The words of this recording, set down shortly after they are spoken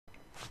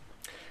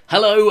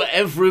Hello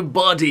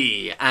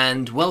everybody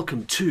and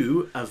welcome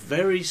to a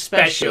very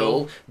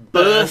special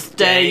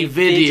birthday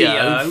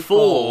video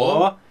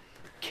for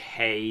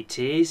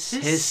Katie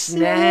Sisneros.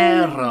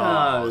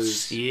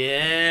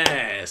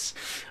 Yes.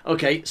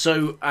 Okay,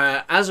 so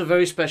as a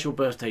very special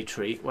birthday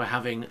treat, we're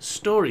having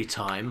story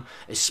time,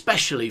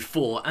 especially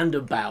for and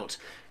about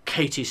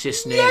Katie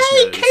Sisneros.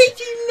 Yay,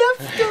 Katie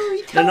loves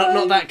story time. No,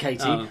 not that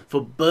Katie,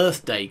 for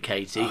birthday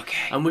Katie.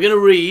 Okay. And we're going to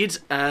read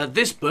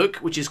this book,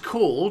 which is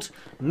called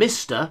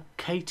Mr.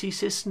 Katie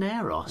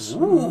Sisneros.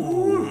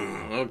 Ooh.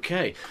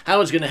 Okay.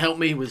 Howard's going to help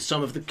me with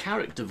some of the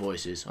character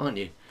voices, aren't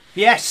you?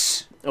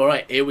 Yes. All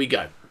right, here we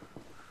go.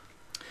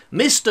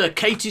 Mr.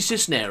 Katie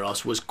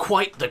Sisneros was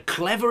quite the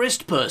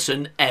cleverest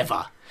person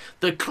ever.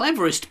 The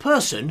cleverest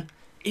person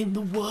in the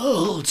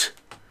world.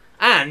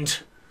 And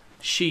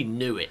she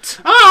knew it.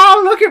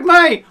 Oh, look at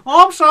me.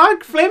 I'm so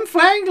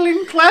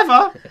flim-flangling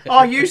clever,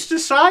 I used to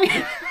say.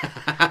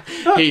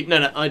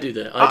 No, I do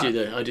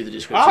the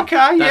description. Okay,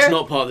 yeah. That's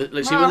not part of it.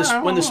 Let's see, when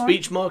the all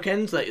speech mark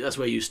ends, that's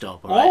where you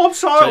stop. All right? Oh, I'm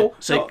sorry.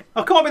 So,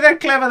 I can't be that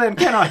clever then,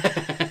 can I?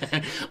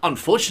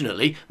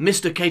 unfortunately,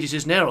 Mr. Katie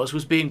Sisneros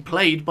was being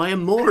played by a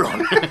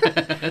moron.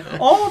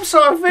 Oh, I'm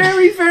so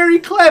very, very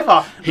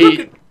clever.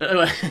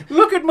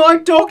 Look at my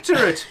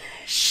doctorate.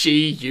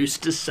 She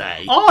used to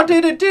say. I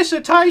did a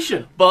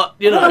dissertation. But,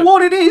 you I don't know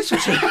what it is.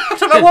 I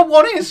don't know what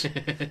one is.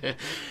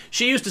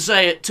 She used to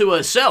say it to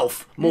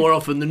herself more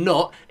often than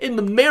not in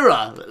the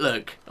mirror.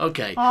 Look,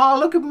 okay. Oh,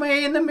 look at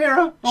me in the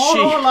mirror.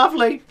 Oh,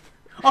 lovely.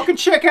 I can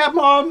check out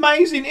my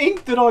amazing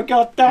ink that I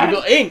got there. You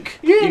got ink?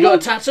 Yeah, you got a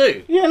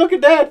tattoo? Yeah, look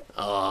at that.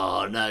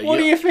 Oh, no. What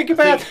do you think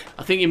about...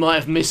 I think you might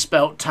have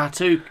misspelt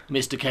tattoo,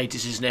 Mr. Katie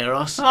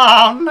Sisneros.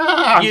 Oh,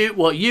 no.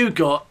 What you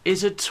got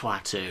is a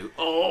twatoo.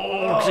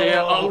 Oh, dear,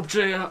 oh,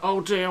 dear,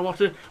 oh, dear.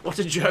 What a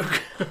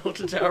joke. What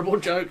a terrible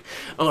joke.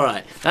 All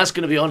right, that's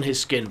going to be on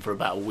his skin for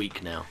about a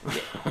week now.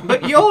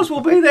 But yours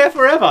will be there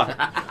forever.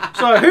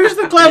 So who's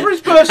the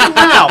cleverest person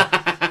now?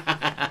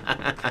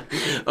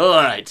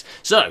 All right,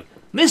 so...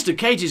 Mr.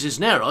 Katie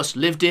Sisneros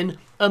lived in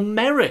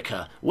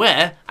America,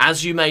 where,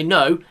 as you may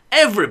know,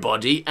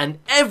 everybody and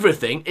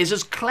everything is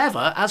as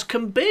clever as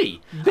can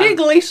be.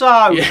 Bigly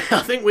so. Yeah,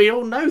 I think we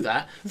all know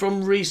that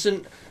from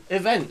recent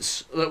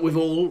events that we've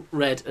all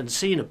read and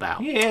seen about.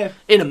 Yeah.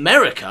 In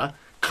America,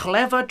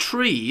 clever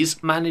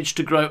trees manage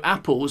to grow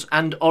apples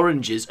and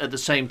oranges at the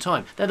same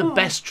time. They're the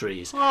best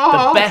trees.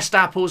 Oh. The best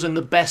apples and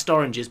the best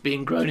oranges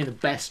being grown in the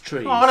best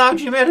trees. Oh, no,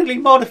 genetically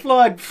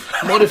modified.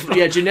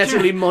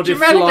 Genetically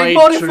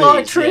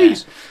modified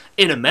trees. Yeah.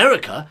 In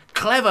America,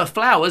 clever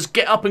flowers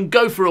get up and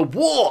go for a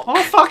walk.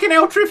 Oh, fucking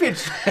hell,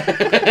 triffids.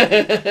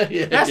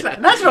 Yeah, that's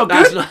not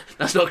good.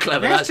 That's not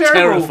clever. That's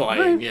terrible.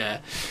 terrifying.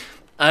 Yeah.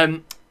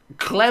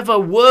 Clever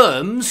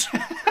worms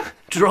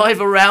drive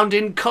around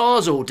in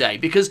cars all day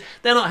because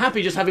they're not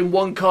happy just having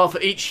one car for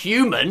each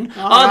human,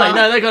 are they?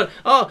 No, they go,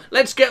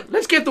 let's get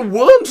the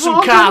worms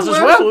some cars as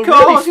well. We'll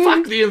really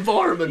fuck the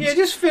environment. Yeah,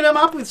 just fill them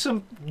up with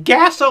some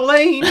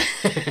gasoline.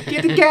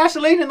 Get the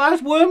gasoline in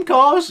those worm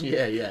cars.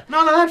 Yeah.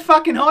 None of that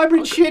fucking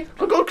hybrid shit.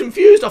 I got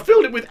confused. I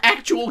filled it with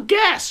actual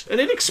gas and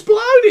it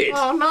exploded.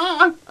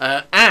 Oh,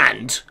 no.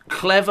 And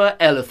clever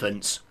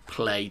elephants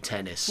play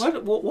tennis.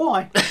 What,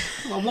 why?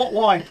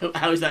 Why?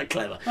 How is that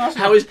clever?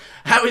 How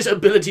is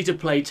ability to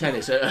play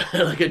tennis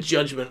like a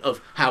judgment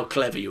of how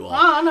clever you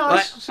are? Oh,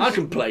 no. I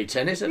can play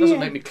tennis. It doesn't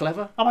make me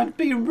clever. I mean,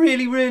 being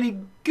really, really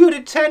good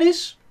at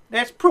tennis,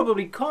 that's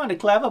probably kind of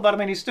clever, but I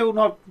mean, it's still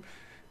not...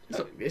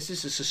 It's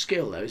just a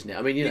skill, though, isn't it?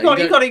 I mean, you got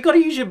to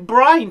use your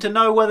brain to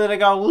know whether to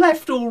go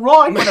left or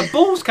right when a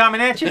ball's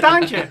coming at you,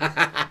 don't you?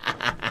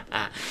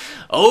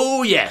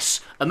 Oh, yes.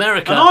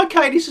 America. And I,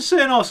 Katie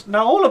Sisneros,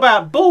 know all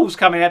about balls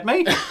coming at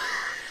me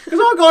because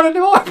I got a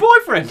new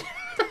boyfriend.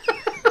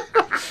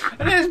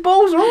 And his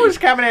balls are always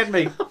coming at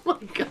me. Oh, my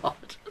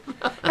God.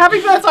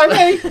 Happy birthday,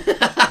 me.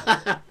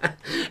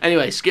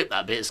 Anyway, skip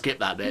that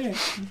bit. Yeah.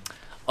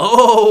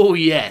 Oh,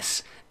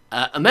 yes.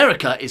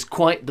 America is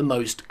quite the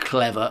most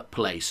clever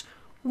place.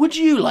 Would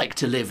you like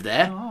to live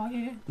there? Oh,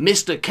 yeah.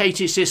 Mr.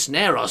 Katie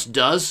Sisneros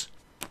does.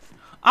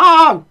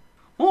 Oh,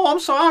 I'm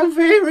so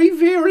very,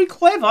 very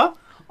clever.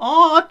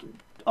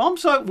 I'm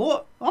so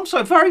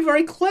very,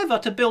 very clever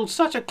to build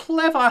such a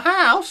clever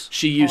house.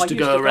 She used to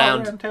go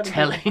around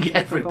telling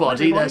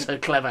everybody there's a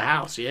clever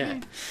house,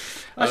 yeah.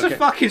 That's a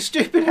fucking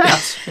stupid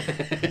house.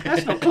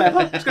 That's not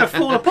clever. It's going to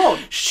fall apart.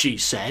 She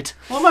said.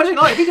 Well, imagine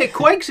if you get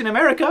quakes in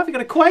America, if you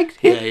get a quake,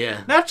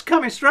 yeah. That's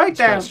coming straight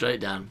down. Coming straight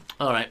down.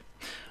 All right.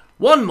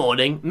 One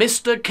morning,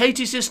 Mr.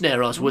 Katie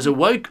Sisneros was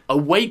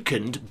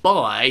awakened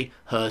by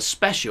her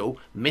special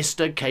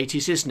Mr. Katie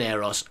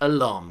Sisneros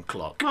alarm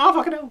clock. Oh,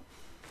 fucking hell.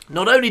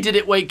 Not only did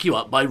it wake you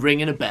up by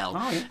ringing a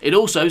bell, it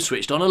also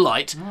switched on a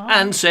light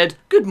and said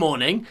good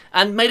morning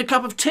and made a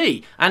cup of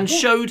tea and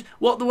showed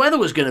what the weather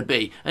was going to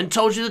be and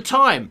told you the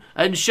time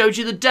and showed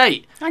you the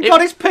date. And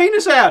got his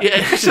penis out.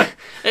 Yeah,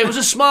 it was a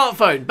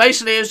smartphone.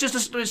 Basically, it was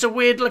just it's a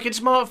weird looking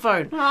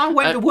smartphone. Oh,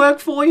 went to work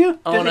for you.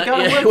 Did it go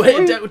to work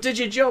for you? Did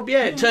your job,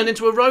 yeah. It turned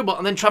into a robot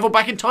and then travelled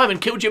back in time and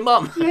killed your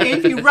mum. Yeah,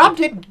 if you rubbed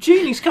it,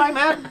 genies came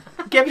out.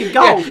 Kevin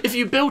Gold. Yeah, if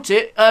you built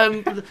it,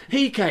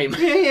 he came.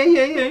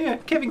 Yeah.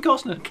 Kevin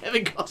Costner.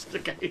 Kevin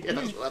Costner. Yeah,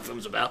 that's what that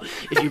film's about.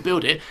 If you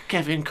build it,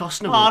 Kevin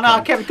Costner will Oh no,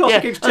 come. Kevin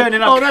Costner keeps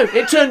turning up. Oh no,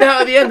 it turned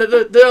out at the end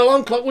that the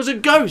alarm clock was a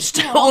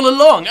ghost all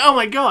along. Oh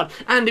my god.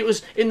 And it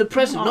was in the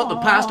present, not the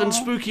past, and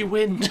spooky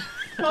wind.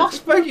 Oh,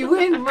 spooky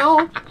wind,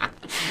 no.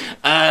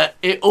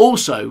 It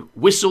also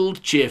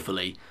whistled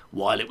cheerfully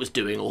while it was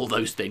doing all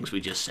those things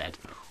we just said.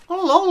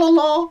 That's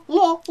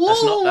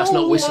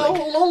not whistling.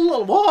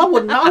 Well, I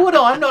wouldn't know, would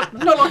I? Not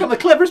like I'm the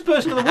cleverest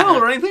person in the world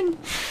or anything.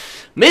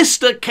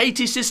 Mr.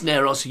 Katie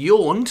Sisneros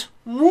yawned,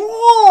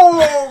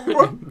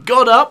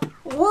 got up,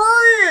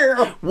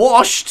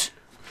 washed,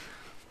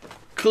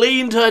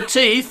 cleaned her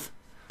teeth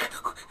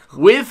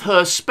with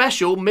her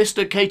special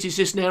Mr. Katie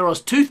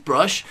Sisneros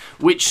toothbrush,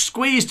 which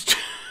squeezed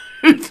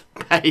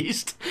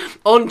toothpaste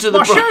onto the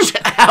brush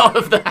out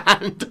of the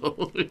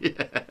handle.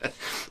 Yeah.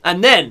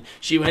 And then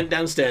she went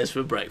downstairs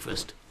for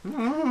breakfast.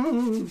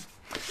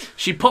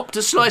 She popped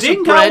a slice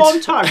of bread. Dingo on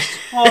toast.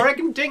 I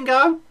reckon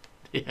dingo.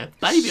 Yeah,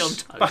 baby on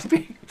toast.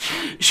 Baby.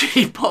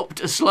 She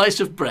popped a slice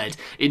of bread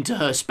into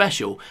her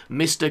special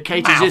Mr.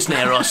 Katie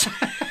Sisneros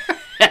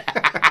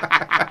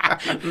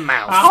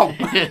mouth.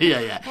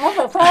 Yeah.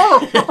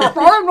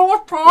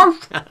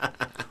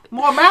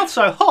 My mouth's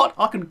so hot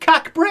I can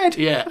cack bread.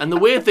 Yeah, and the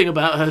weird thing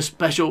about her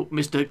special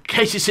Mr.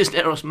 Katie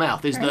Sisneros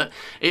mouth is that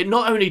it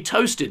not only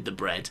toasted the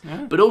bread,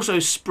 but also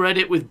spread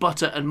it with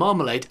butter and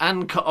marmalade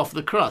and cut off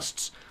the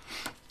crusts.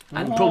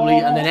 And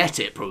then ate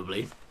it,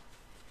 probably.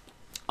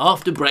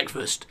 After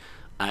breakfast,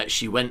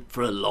 she went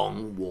for a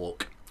long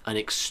walk. An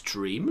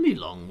extremely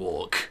long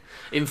walk.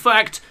 In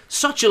fact,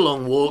 such a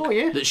long walk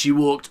that she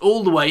walked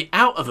all the way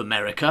out of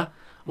America,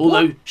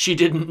 although she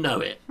didn't know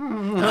it.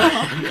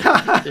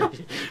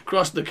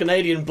 Crossed the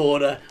Canadian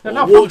border,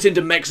 walked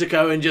into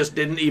Mexico and just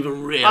didn't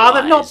even realise.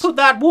 They've not put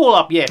that wall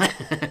up yet.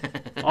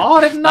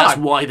 I didn't know. That's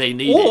why they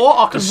need it. Or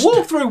I can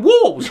walk through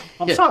walls.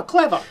 I'm so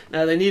clever.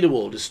 No, they need a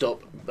wall to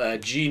stop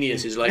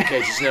geniuses like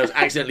Katie Sisneros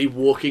accidentally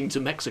walking to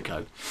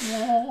Mexico.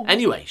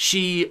 Anyway,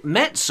 she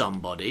met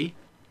somebody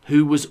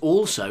who was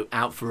also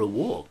out for a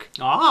walk.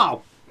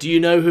 Oh. Do you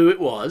know who it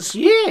was?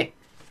 Yeah.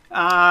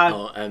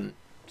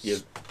 You're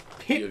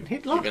going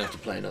to have to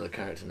play another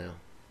character now.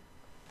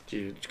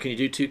 Can you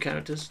do two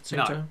characters at the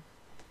same time?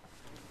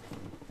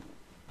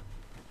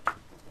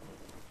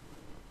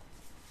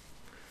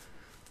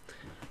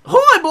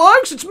 Hi,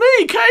 blokes, it's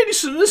me, Katie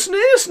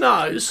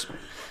Sisneros,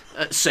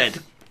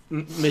 said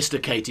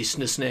Mr. Katie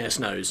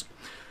Sisneros.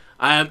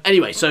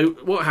 Anyway, so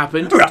what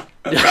happened?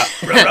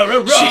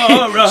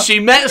 she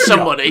met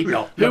somebody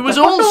who was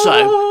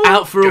also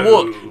out for a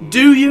walk.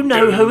 Do you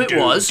know who it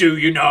was? Do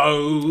you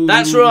know?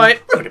 That's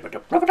right.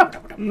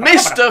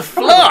 Mr.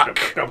 Fluck.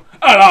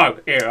 Hello,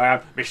 here I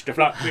am, Mr.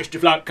 Fluck. Mr.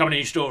 Fluck, coming in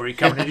your story.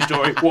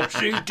 What's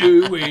he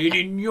doing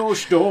in your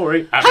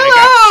story?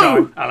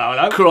 Hello!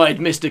 Hello. Cried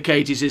Mr.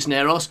 Katie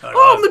Sisneros.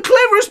 Oh, I'm the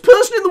cleverest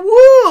person in the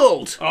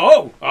world.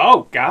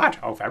 Oh, Gad.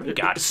 Oh, very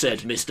Gad. Said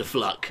Mr.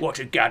 Fluck. What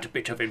a Gad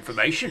bit of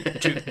information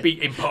to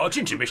be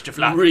imparting to Mr.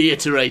 Fluck.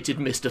 Reiterated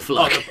Mr.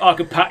 Fluck. I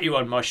could pat you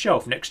on my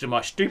shelf next to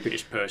my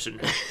stupidest person.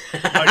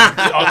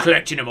 I'm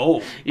collecting them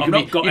all. I've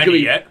not got any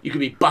yet. You could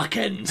be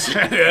Buckends.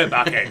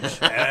 Buckends.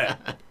 Yeah.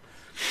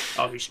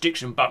 I could stick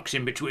some bucks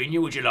in between you.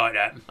 Would you like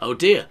that? Oh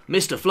dear,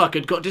 Mr. Fluck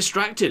had got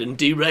distracted and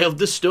derailed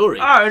the story.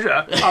 Oh, is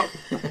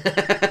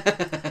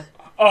it?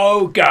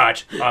 Oh,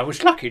 God. I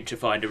was lucky to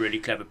find a really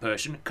clever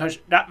person, because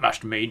that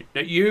must mean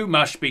that you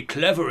must be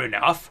clever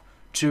enough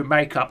to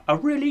make up a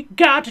really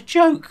Gad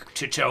joke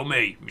to tell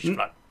me, Mr.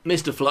 Fluck.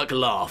 Mr. Fluck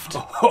laughed.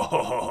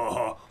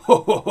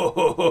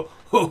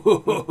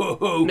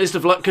 Mr.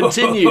 Fluck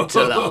continued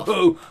to laugh.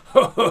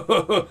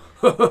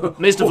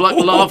 Mr. Fluck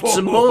laughed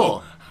some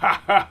more.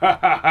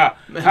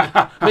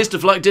 Mr.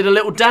 Fluck did a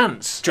little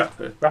dance.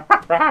 Mr.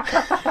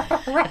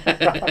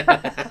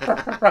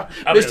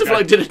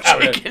 Fluck did a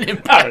chicken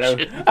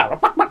impression. I'm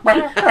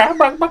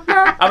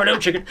a little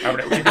chicken.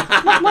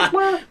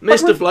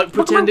 Mr. Fluck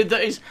pretended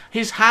that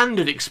his hand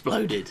had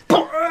exploded.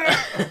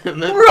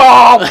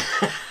 Wrong!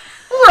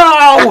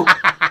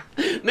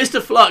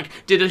 Mr. Fluck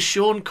did a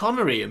Sean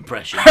Connery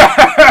impression. Would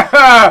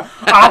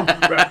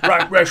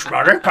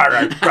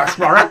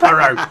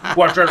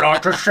you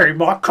like to see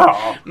my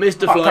car?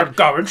 Mr. I Fluck can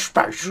go in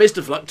space.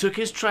 Mr. Fluck took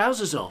his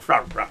trousers off.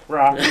 And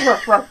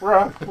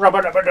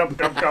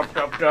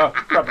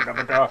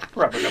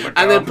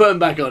then put them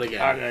back on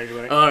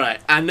again. All right,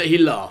 and he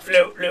laughed.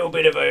 Little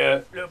bit of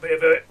a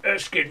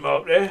skid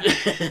mark there.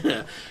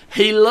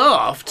 He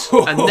laughed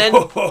and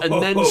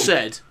then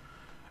said,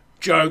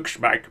 "Jokes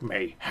make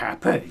me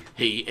happy,"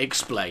 he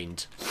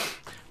explained.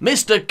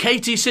 Mr.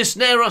 Katie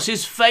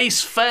Sisneros'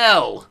 face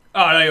fell.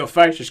 Oh, no, your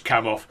face has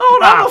come off. Oh,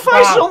 no, my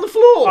face is on the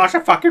floor. Oh, it's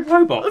a fucking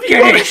robot. Have you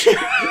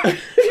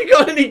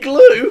got any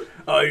glue?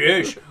 Oh,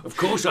 yes, of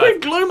course I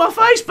have. Glue my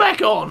face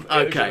back on.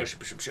 Okay.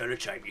 Some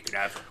sellotape you can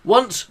have.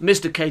 Once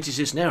Mr. Katie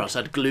Sisneros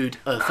had glued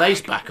her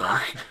face back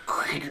on,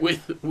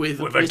 with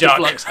Mr.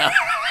 Fluck's help.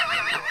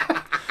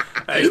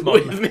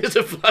 With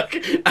Mr. Fluck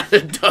and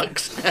a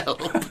duck's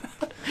help.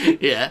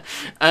 Yeah.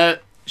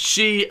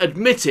 she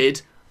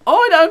admitted,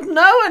 I don't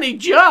know any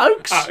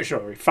jokes, Oh,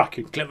 sorry,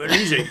 fucking clever,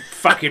 is he?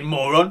 Fucking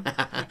moron.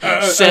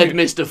 said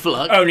Mr.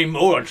 Fluck. Only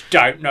morons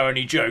don't know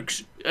any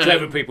jokes.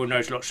 Clever people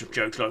knows lots of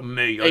jokes like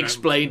me.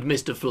 Explained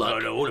Mr. I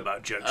Fluck. know all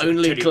about jokes.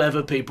 Only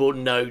clever people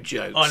know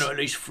jokes. I know at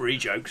least 3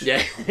 jokes.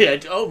 Yeah, yeah.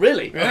 Oh,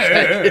 really?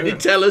 Okay.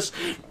 Tell us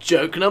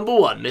joke number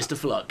 1, Mr.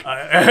 Fluck.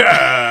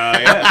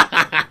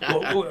 Yeah.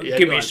 Well, Yeah,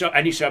 give go me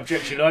any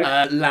subject you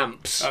like.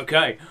 Lamps.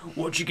 Okay.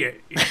 What'd you get?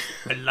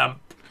 A lamp.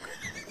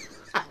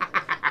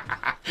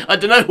 I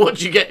don't know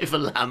what you get if a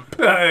lamp.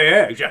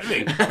 Yeah,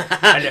 exactly.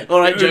 All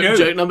right, Who knew?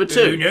 joke number 2.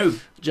 Who knew?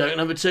 Joke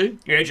number 2.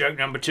 Yeah, joke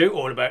number 2,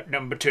 all about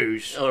number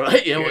 2s. All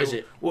right, yeah, what is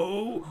it?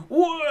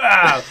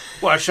 Wow.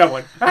 Well,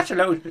 someone.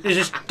 There's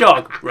this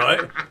dog,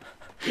 right?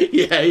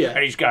 Yeah.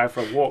 And he's going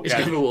for a walk. He's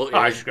going for a walk,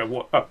 I yeah. just go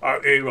walk.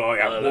 Here I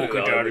am,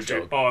 walking down the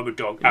street. I'm a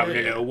dog, having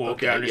a little walk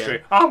Okay, down the yeah.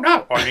 street. Oh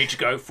no, I need to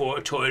go for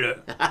a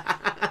toilet.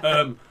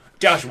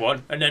 Does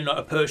one, and then like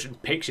a person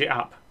picks it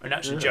up, and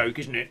that's a joke,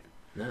 isn't it?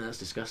 No, that's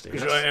disgusting.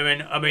 'Cause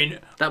I mean,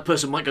 That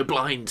person might go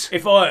blind.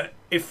 if I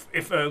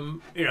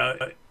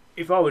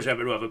was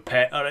ever to have a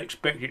pet, I'd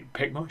expect it to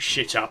pick my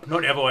shit up,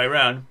 not the other way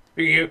around.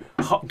 You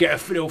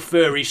get a little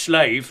furry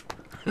slave.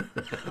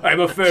 I'm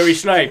a furry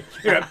slave.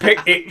 You don't pick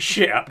its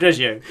shit up, does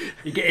you?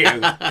 You get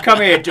here.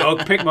 Come here,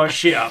 dog. Pick my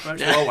shit up.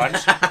 That's what I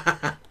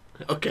want.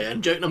 Okay,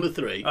 and joke number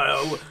 3.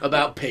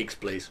 About pigs,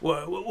 please.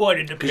 Why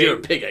did the pig? Because you're a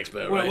pig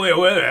expert, right?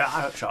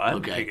 I'm a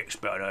pig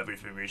expert. I know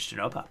everything there is to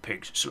know about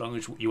pigs, as long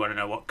as you want to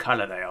know what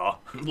colour they are.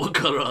 What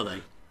colour are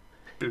they?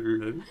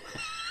 Blue.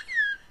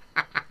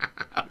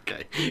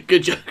 Okay,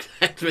 good joke,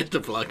 thanks,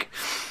 Mr. Fluck.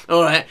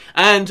 All right,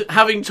 and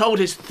having told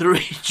his 3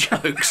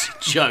 jokes,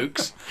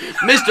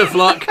 Mr.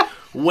 Fluck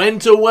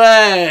went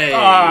away.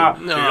 La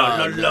No,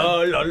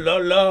 la la la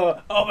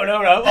la.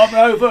 I'm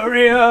over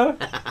here.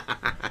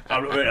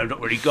 I'm not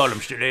really gone.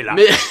 I'm still here. Like.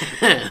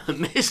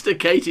 Mr.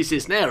 Katie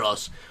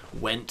Sisneros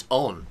went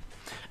on.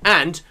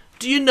 And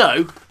do you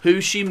know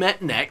who she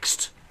met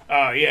next?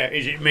 Oh yeah,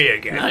 is it me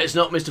again? No, it's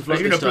not Mr. Fluck.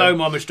 I'm going this to blow time.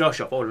 my moustache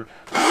off. Hold on.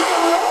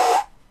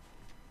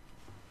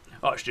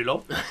 Oh, it's still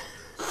on.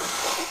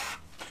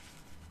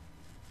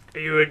 Are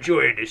you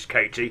enjoying this,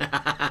 Katie?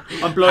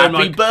 I'm blowing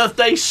Happy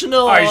birthday,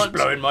 Snort! I'm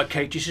blowing my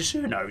Katie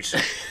Sisneros.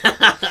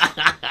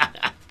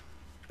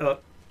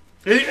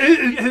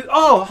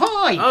 Oh,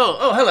 hi!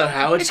 Oh, hello,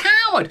 Howard. It's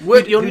Howard!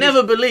 You'll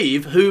never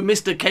believe who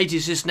Mr. Katie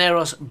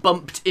Sisneros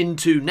bumped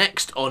into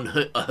next on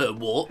her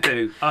walk.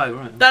 Who? Oh,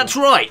 right. That's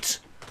right,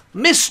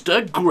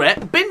 Mr.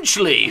 Gret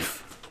Binchleaf.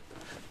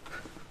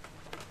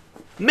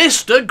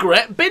 Mr.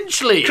 Gret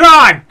Binchleaf.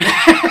 Crime!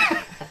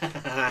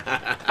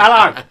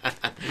 Hello.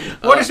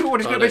 What is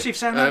Gret Binchleaf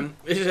saying?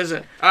 It says,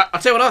 I'll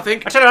tell you what I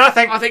think. I tell you what I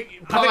think. I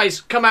think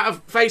pies come out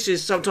of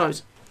faces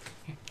sometimes.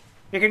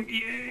 You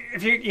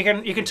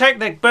can take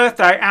the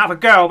birthday out of a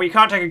girl, but you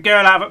can't take a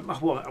girl out of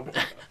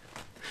a.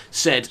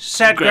 Said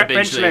Gret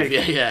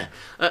Binchleaf. Yeah.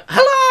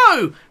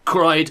 Hello!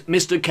 Cried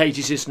Mr.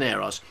 Katie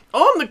Sisneros.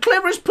 I'm the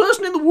cleverest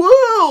person in the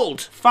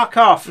world! Fuck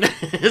off.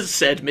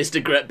 Said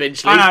Mr. Gret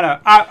Binchleaf. No.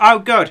 Oh,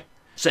 good.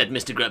 Said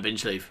Mr. Gret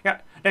Binchleaf. Yeah.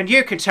 Then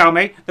you can tell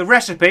me the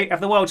recipe of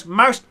the world's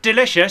most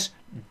delicious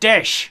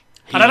dish.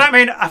 And I don't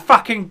mean a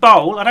fucking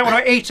bowl. I don't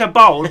want to eat a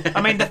bowl.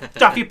 I mean the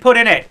stuff you put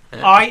in it,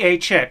 i.e.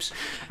 chips.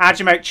 How do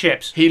you make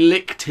chips? He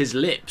licked his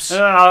lips.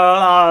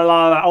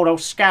 Old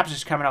scabs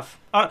is coming off.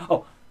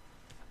 I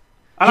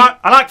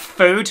like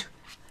food.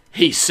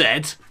 He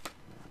said.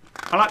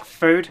 I like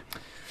food.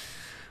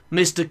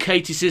 Mr.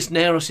 Katie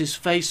Sisneros'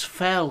 face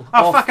fell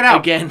Oh, off fucking hell.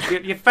 again.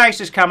 Your face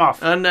has come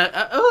off. And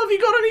have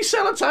you got any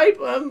sellotape?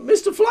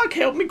 Mr. Fluck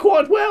helped me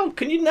quite well.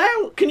 Can you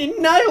nail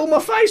my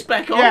face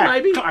back on, Yeah.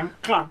 maybe? Clang,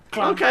 clang,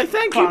 clang. Okay,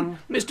 thank clang.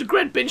 you, Mr.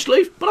 Gret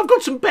Binchleaf. But I've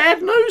got some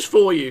bad news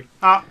for you.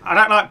 I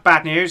don't like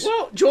bad news.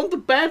 Well, do you want the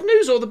bad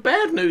news or the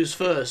bad news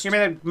first? Give me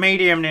the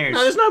medium news.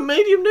 No, there's no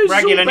medium news.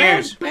 Regular it's all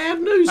news.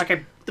 Bad news.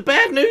 Okay. The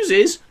bad news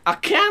is I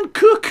can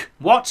cook,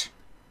 What?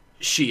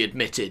 she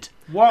admitted.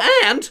 What?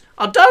 And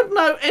I don't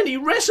know any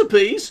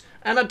recipes,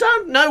 and I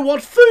don't know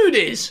what food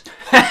is.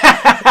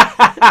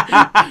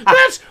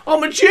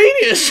 I'm a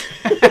genius.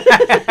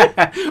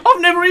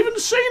 I've never even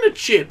seen a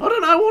chip. I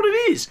don't know what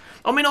it is.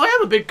 I mean, I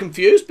am a bit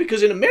confused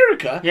because in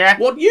America, Yeah.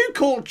 what you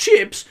call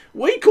chips,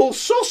 we call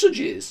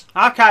sausages.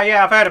 Okay,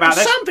 yeah, I've heard about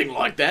this. Something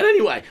like that,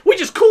 anyway. We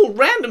just call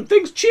random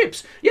things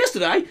chips.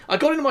 Yesterday, I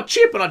got into my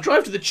chip and I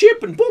drove to the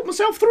chip and bought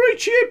myself 3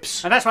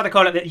 chips. And that's why they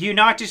call it the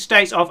United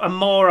States of a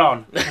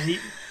moron. And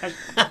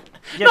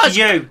No, yes, it's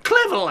you.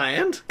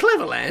 Cleverland.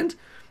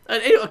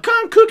 And I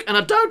can't cook and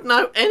I don't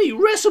know any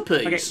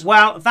recipes. Okay,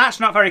 well, that's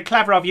not very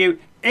clever of you,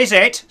 is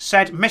it?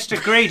 Said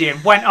Mr. Greedy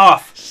and went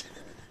off.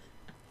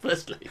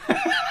 Firstly,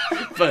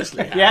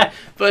 Yeah.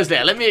 Firstly,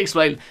 let me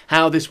explain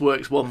how this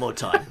works one more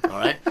time. All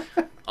right.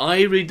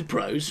 I read the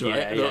prose,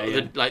 right?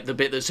 Yeah. Like the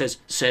bit that says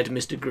 "said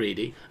Mr.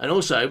 Greedy," and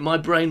also my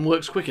brain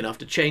works quick enough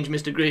to change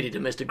Mr. Greedy to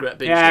Mr. Gret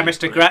Binchleaf. Yeah,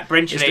 Mr. Gret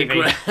Mr.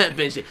 Binchleaf. Gret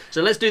Binchleaf.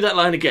 So let's do that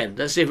line again.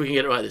 Let's see if we can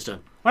get it right this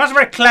time. Well, that's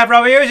very clever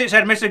of you, is it?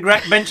 Said Mr.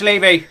 Gret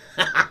Binchleaf.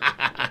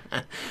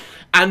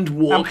 And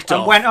walked off.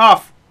 And went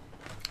off.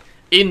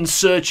 in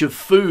search of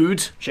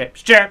food.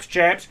 Chips, chips,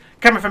 chips.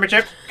 Coming for me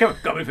chips.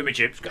 Coming for me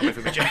chips. Coming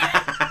for me chips.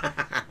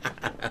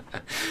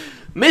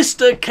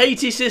 Mr.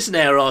 Katie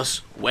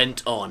Sisneros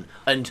went on.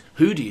 And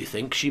who do you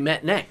think she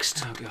met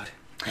next? Oh, God.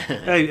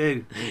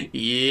 Oh.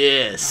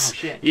 Yes. Oh,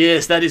 shit.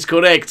 Yes, that is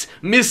correct.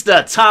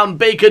 Mr. Tom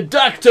Baker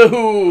Doctor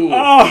Who.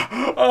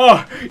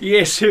 Oh,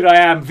 yes, here I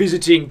am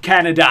visiting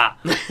Canada.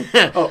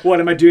 Oh, what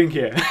am I doing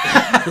here?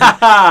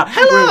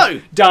 Hello. Well,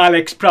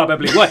 Daleks,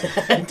 probably. What?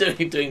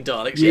 doing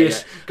Daleks.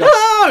 Yes. Yeah.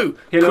 Hello,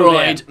 Hello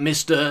cried there.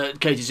 Mr.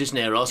 Katie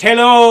Sisneros.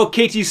 Hello,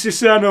 Katie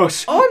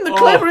Sisneros. I'm the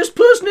cleverest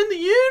person in the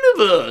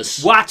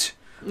universe. What?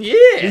 Yeah.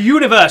 The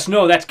universe?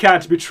 No, that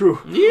can't be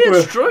true. Yeah,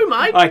 it's true,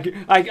 mate.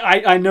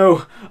 I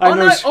know. I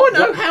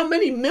know how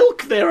many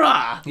milk there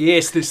are.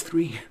 Yes, there's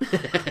 3.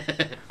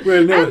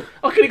 Well, no. And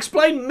I can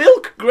explain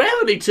milk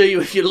gravity to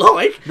you if you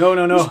like.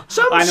 No.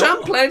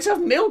 Some planets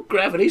have milk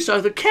gravity so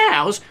the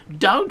cows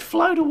don't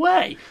float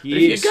away. But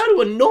if Yes. you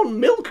go to a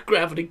non-milk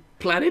gravity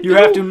planet, You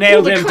have to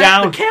nail them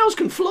down. The cows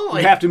can fly.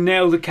 You have to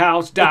nail the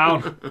cows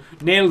down.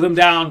 Nail them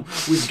down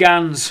with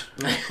guns.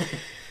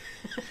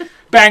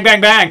 Bang,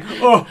 bang, bang.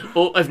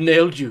 Oh, I've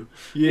nailed you.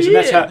 Yes,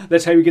 Yeah. and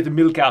that's how you get the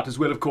milk out as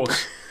well, of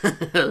course.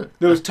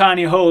 Those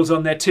tiny holes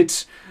on their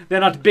tits,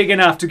 they're not big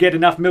enough to get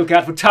enough milk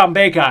out for Tom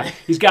Baker.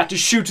 He's got to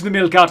shoot the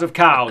milk out of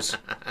cows.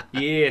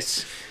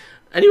 Yes.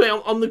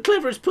 Anyway, I'm the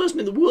cleverest person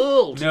in the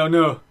world.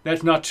 No,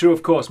 that's not true,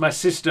 of course. My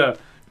sister.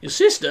 Your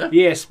sister?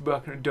 Yes,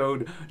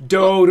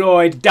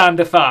 Dodoid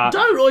Dandafar.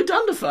 Roy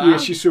Dunderfar.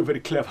 Yes, she's so very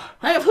clever.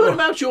 Hey, I've heard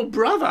about your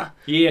brother.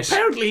 Yes.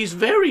 Apparently he's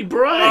very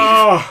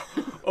brave.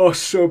 Oh,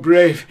 so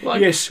brave.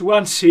 Like- Yes,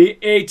 once he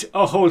ate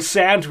a whole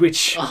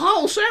sandwich. A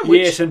whole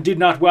sandwich? Yes, and did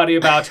not worry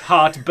about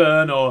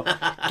heartburn or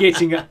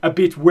getting a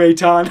bit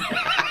weight on.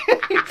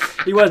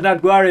 He was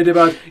not worried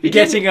about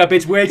getting a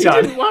bit weight He on.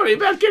 didn't worry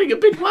about getting a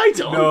bit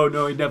weight on.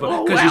 No, he never.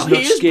 Oh, Because wow, he's not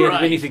he is scared of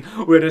brave. anything.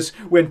 Whereas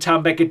when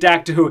Tom Baker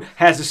Doctor Who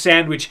has a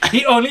sandwich,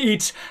 he only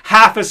eats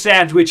half a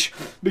sandwich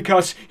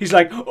because he's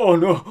like, oh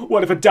no,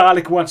 what if a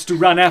Dalek wants to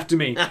run after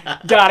me?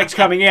 Dalek's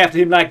coming after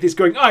him like this,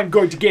 going, I'm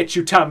going to get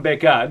you, Tom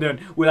Baker. And then,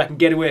 well, I can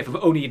get away from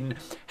only eating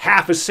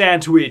half a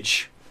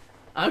sandwich.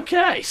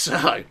 Okay,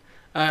 so,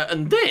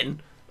 and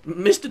then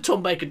Mr.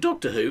 Tom Baker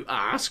Doctor Who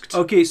asked...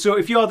 Okay, so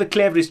if you're the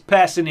cleverest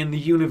person in the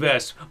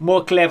universe,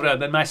 more cleverer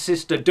than my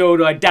sister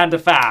Dodo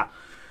Dandafar,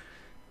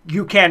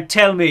 you can't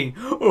tell me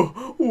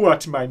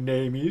what my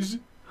name is.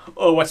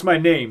 Oh, what's my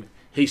name?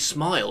 He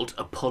smiled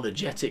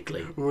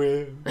apologetically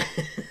Well,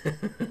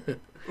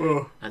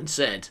 and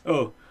said,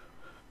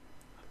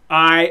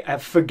 I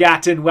have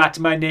forgotten what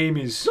my name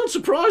is. it's not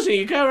surprising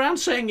you go around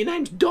saying your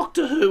name's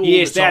Doctor Who all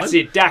Yes, the time. that's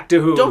it, Doctor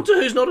Who. Doctor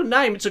Who's not a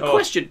name, it's a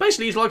question.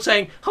 Basically, it's like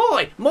saying,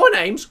 hi, my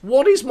name's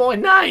what is my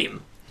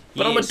name?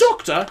 But I'm a Yes.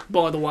 doctor,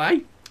 by the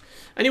way.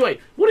 Anyway,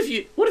 what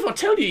if I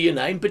tell you your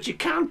name, but you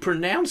can't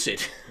pronounce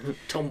it?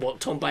 Tom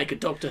Baker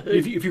Doctor Who.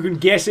 If you can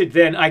guess it,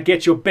 then I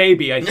get your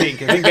baby, I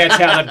think. I think that's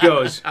how that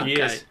goes. Okay.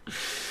 Yes.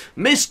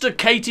 Mr.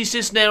 Katie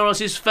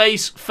Sisneros'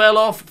 face fell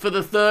off for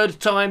the 3rd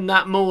time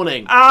that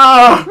morning.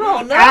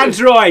 Oh, no.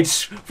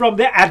 Androids from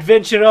the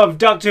adventure of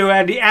Doctor Who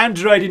and the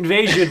android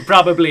invasion,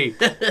 probably.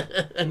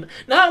 No,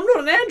 I'm not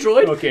an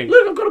android. Okay.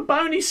 Look, I've got a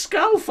bony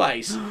skull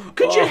face.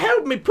 Could you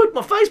help me put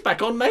my face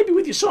back on, maybe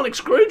with your sonic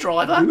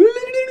screwdriver?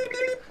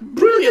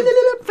 Brilliant.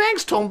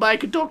 Thanks, Tom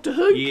Baker, Doctor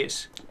Who.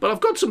 Yes. But I've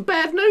got some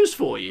bad news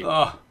for you.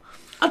 Oh,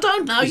 I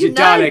don't know is your it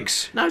name.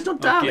 Daleks? No, it's not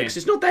Daleks. Okay.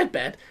 It's not that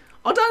bad.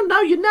 I don't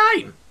know your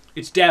name.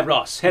 it's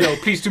Davros. Hello,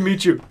 pleased to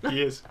meet you.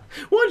 Yes.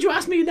 Why did you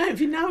ask me your name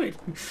if you know it?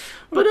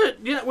 But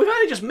we've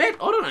only just met.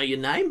 I don't know your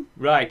name.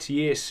 Right,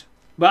 yes.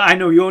 But I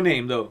know your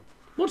name, though.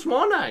 What's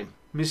my name?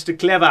 Mr.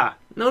 Clever.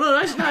 No,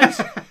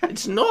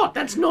 it's not.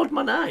 That's not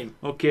my name.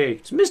 Okay.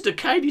 It's Mr.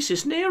 Katie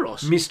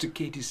Sisneros. Mr.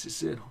 Katie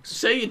Sisneros.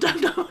 See, you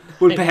don't know.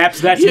 Well,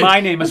 perhaps that's You my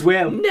name as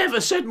well.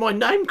 Never said my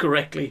name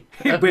correctly.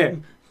 Where?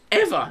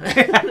 Ever.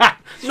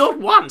 Not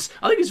once.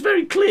 I think it's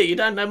very clear you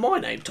don't know my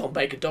name, Tom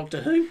Baker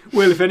Doctor Who.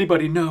 Well, if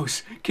anybody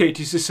knows,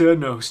 Katie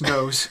Sisneros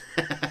knows.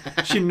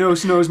 She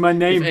knows my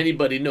name. If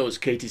anybody knows,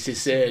 Katie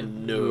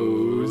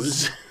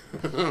Sisneros.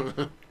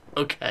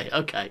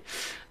 Okay.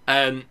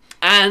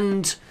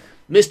 And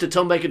Mr.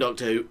 Tom Baker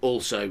Doctor Who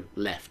also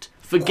left,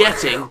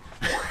 forgetting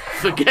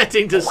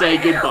to say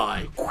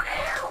goodbye.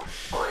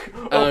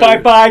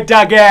 Bye-bye,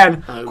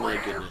 Dagan. Oh my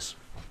goodness.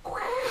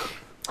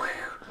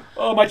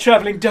 Oh, my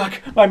travelling duck,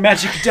 my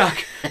magic duck,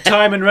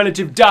 time and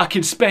relative duck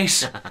in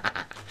space.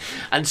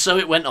 And so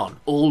it went on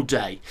all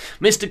day.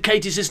 Mr.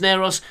 Katie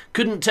Sisneros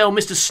couldn't tell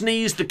Mr.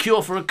 Sneeze the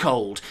cure for a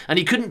cold, and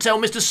he couldn't tell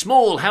Mr.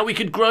 Small how we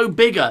could grow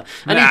bigger,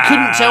 and he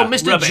couldn't tell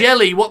Mr. rubbish.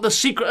 Jelly what the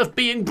secret of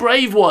being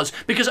brave was,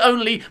 because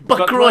only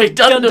Buckroy Buckroy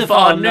Dundafar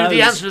Dundafar knew the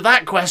knows. answer to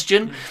that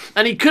question,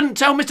 and he couldn't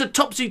tell Mr.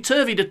 Topsy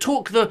Turvy to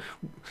talk the...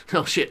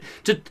 Oh shit!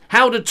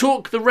 How to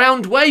talk the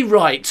round way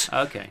right.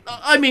 Okay.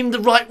 I mean the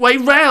right way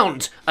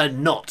round. A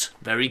not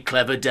very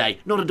clever day.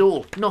 Not at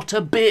all. Not a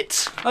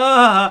bit.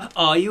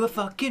 Are you a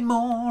fucking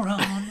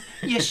moron?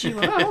 Yes, you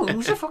are.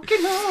 Who's a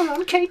fucking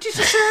moron? Katie's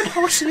a sad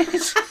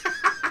horses.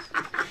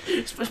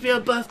 It's supposed to be her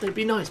birthday.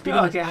 Be nice. Be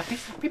Oh, nice. yeah,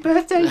 happy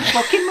birthday, you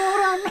fucking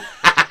moron.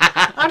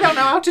 I don't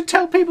know how to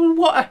tell people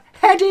what a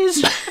head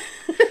is.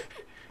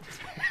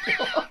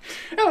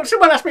 Oh,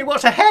 someone asked me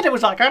what's a head. I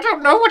was like, I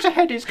don't know what a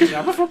head is because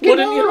I'm a fucking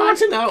Wouldn't you moron. like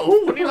to know?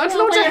 Wouldn't you like to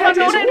know what a head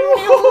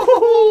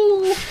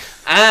Ooh. is?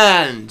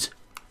 And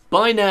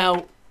by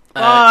now...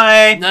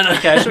 Bye. No.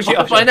 Okay, switch it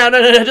off. By now,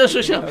 no, don't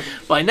switch it off.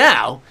 By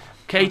now,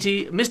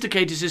 Mr.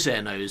 Katie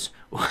Sisneros,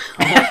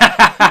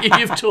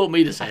 you've taught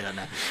me to say that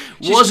now,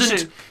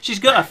 She's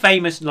got a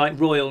famous, like,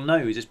 royal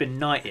nose. It's been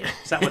knighted.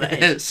 Is that what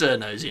that is? Sir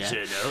Nose, yeah.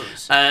 Sir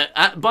Nose.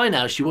 By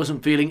now, she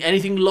wasn't feeling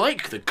anything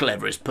like the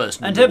cleverest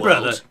person And in her the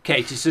world. brother,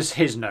 Katie, says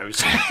his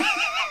nose.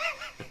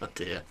 Oh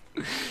dear.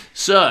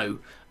 So,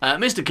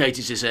 Mr.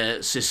 Katie Sisneros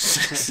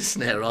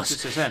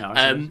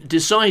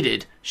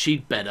decided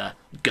she'd better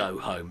go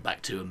home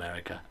back to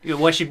America. Yeah,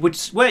 where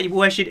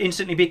she'd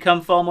instantly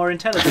become far more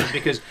intelligent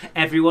because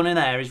everyone in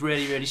there is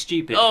really, really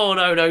stupid. Oh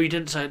no, you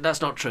didn't say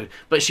that's not true.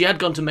 But she had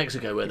gone to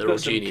Mexico where they're all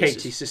geniuses.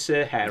 Katie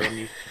Sisneros hair on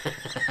you.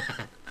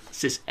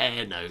 Cis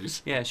hair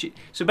nose. Yeah,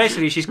 so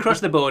basically she's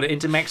crossed the border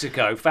into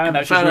Mexico, found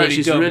out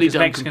she's really really dumb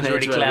Mexicans are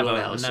really compared to clever,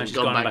 everyone else, and now she's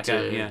gone gone back to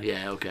home.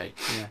 yeah, okay.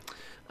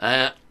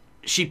 Yeah.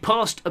 She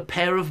passed a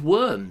pair of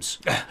worms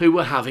who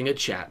were having a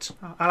chat.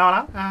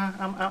 Hello.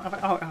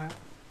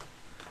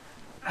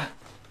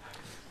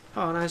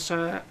 Oh, nice. All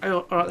right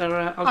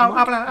there,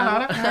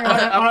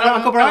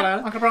 Uncle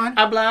Brian.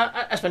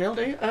 Habla español,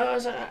 do you?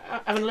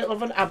 Having a little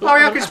of an habla. Oh,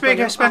 yeah, I can speak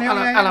Espanol.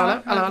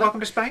 Hello. Welcome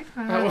to Spain.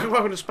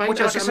 Welcome to Spain. Would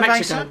you like a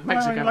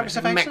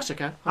cerveza?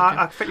 Mexico.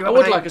 I'll fit you I up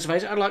would with like a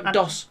cerveza. I'd like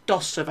dos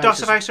cervezas. Dos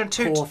cervezas and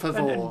two. Por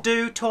favor.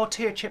 Do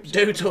tortilla chips.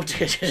 Do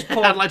tortilla chips.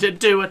 I'd like to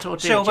do a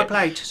tortilla Silver chip.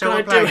 plate.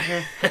 Silver Silver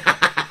plate. plate.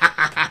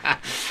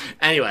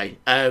 Anyway,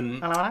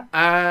 Hello.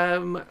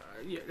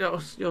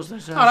 yours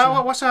this.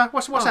 Hello. What's that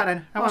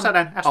then? What's that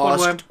then? That's one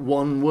worm. Asked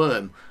one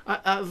worm.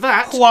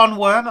 Juan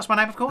Worm. That's my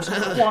name, of course.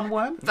 Juan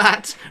Worm.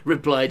 That,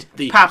 replied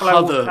the Pablo.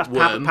 other That's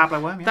worm. Pablo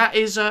Worm. Yeah. That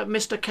is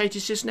Mr. Katie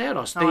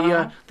Sisneros,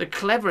 the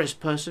cleverest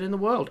person in the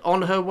world,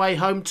 on her way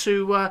home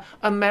to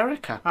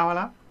America. Oh,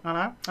 hello.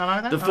 Hello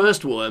there. The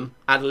first worm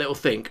had a little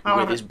think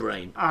with his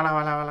brain.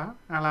 Hello.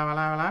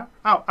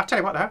 Oh, I'll tell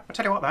you what though.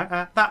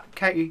 That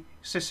Katie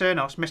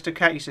Sisneros, Mr.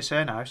 Katie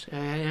Sisneros.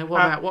 Yeah.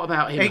 What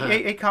about him?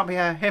 He can't be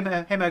him.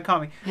 Her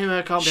can't be.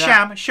 Him can't be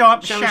Sham Sham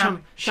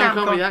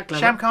can't be that clever.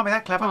 Sham can't be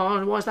that clever.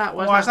 Oh, why's that?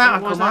 Why's that,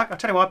 Uncle Mike? I'll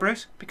tell you why,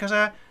 Bruce. Because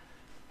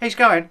he's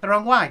going the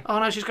wrong way. Oh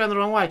no, she's going the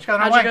wrong way. Going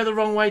the How'd wrong you go the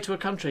wrong way to a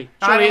country?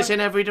 Surely it's in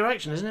every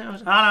direction, isn't it? No.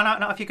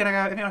 Not if you're going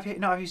to go.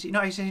 Not if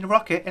he's in a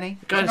rocket, and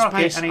going to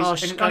space. And he's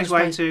on his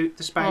way to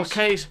the space. Oh,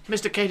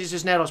 Mr. Katie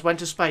Sisneros went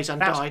to space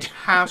and died.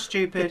 How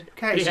stupid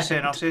Katie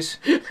Sisneros is.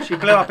 She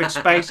blew up in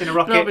space in a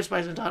rocket. Blew up in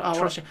space and died.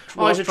 Oh,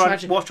 it's a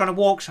tragedy. Was trying to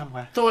walk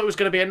somewhere. Thought it was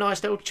going to be a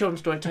nice little children's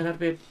story. It turned out to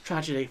be a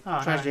tragedy.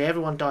 Oh, tragedy. No.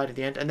 Everyone died at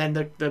the end, and then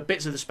the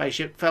bits of the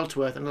spaceship fell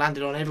to Earth and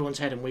landed on everyone's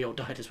head, and we all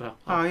died as well.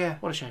 Oh yeah.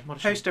 What a shame.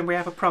 Houston, we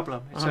have a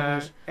problem.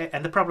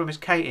 And the problem is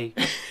Katie.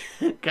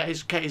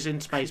 Katie's in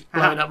space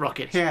blowing up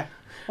rockets. Yeah.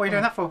 What are you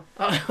doing that for?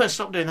 Oh,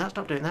 stop doing that.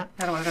 I don't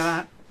want to do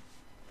that.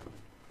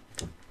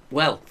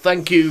 Well,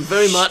 thank you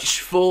very much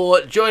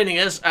for joining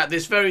us at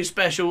this very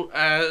special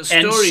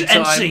story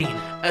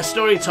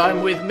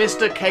time with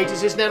Mr. Katie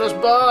Sisneros.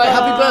 Bye.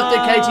 Happy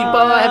birthday, Katie.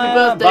 Bye. Happy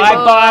birthday.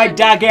 Bye,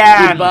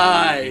 Dagan.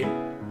 Goodbye.